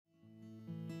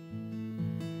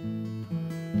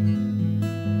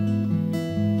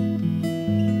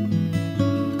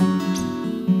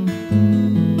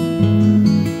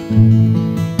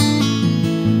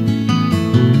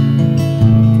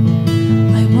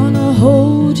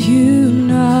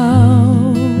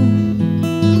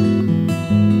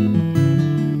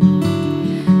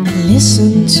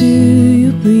to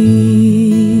you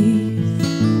breathe.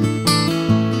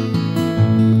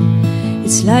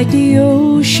 It's like the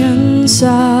ocean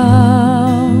sounds,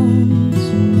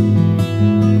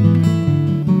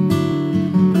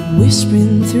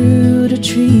 whispering through the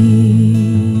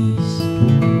trees.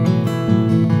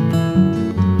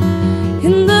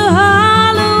 In the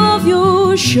hollow of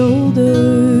your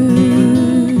shoulder,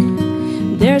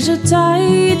 there's a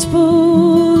tight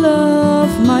pull of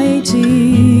my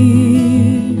tears,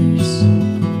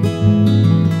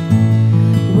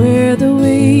 where the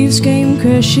waves came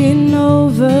crashing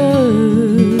over,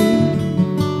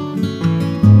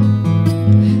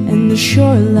 and the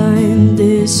shoreline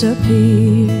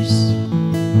disappears.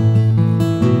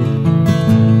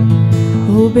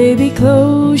 Oh baby,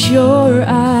 close your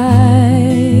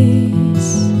eyes,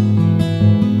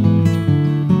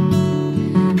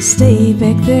 stay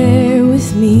back there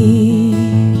with me,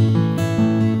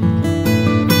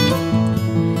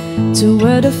 to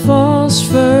where the falls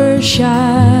first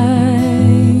shines,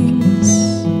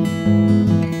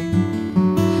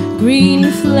 green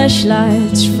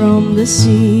flashlights from the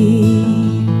sea.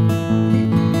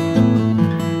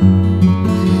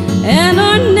 And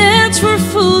our nets were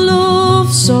full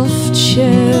of soft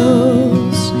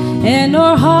shells, and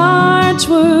our hearts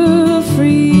were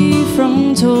free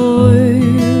from toil.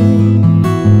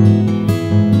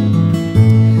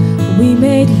 We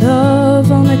made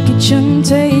love on a kitchen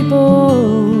table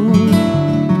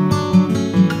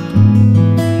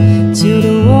till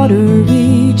the water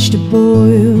reached a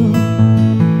boil.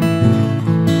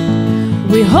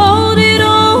 We hold it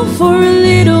all for a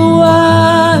little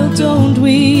while, don't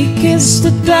we? Kiss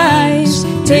the dice,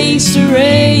 taste the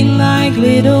rain like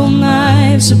little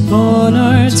knives upon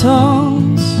our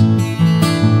tongues.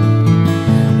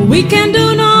 We can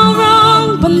do no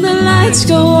wrong when the lights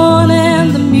go on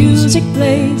and the music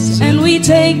plays, and we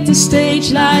take the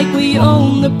stage like we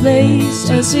own the place,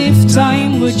 as if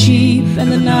time were cheap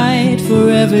and the night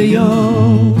forever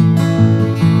young.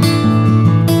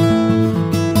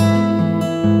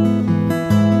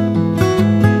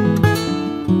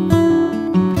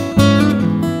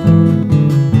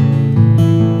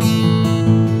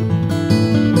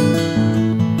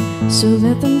 So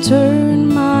let them turn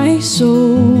my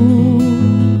soul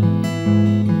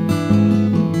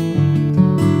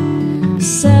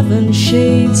 7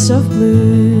 shades of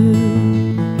blue,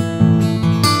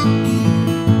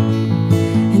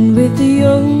 and with the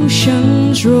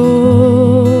ocean's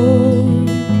roar,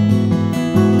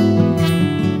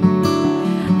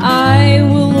 I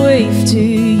will wave to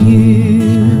you,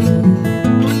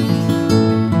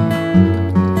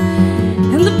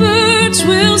 and the birds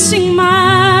will sing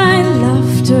my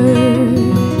laughter,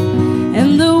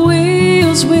 and the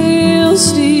whales will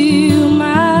steal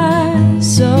my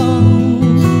song.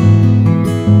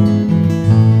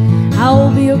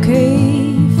 I'll be okay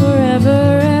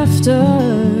forever after,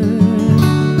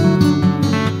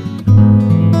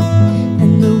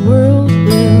 and the world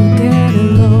will get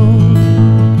along.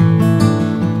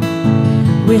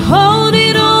 We hold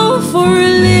it all for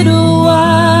a little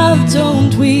while,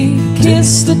 don't we?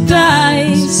 Kiss the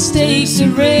dice, take the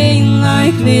rain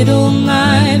like little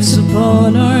knives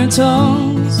upon our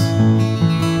tongues.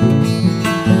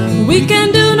 We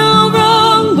can do no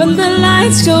wrong when the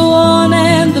lights go on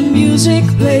and the music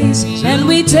plays, and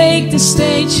we take the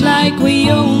stage like we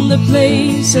own the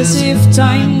place, as if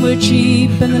time were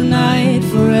cheap and the night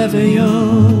forever young.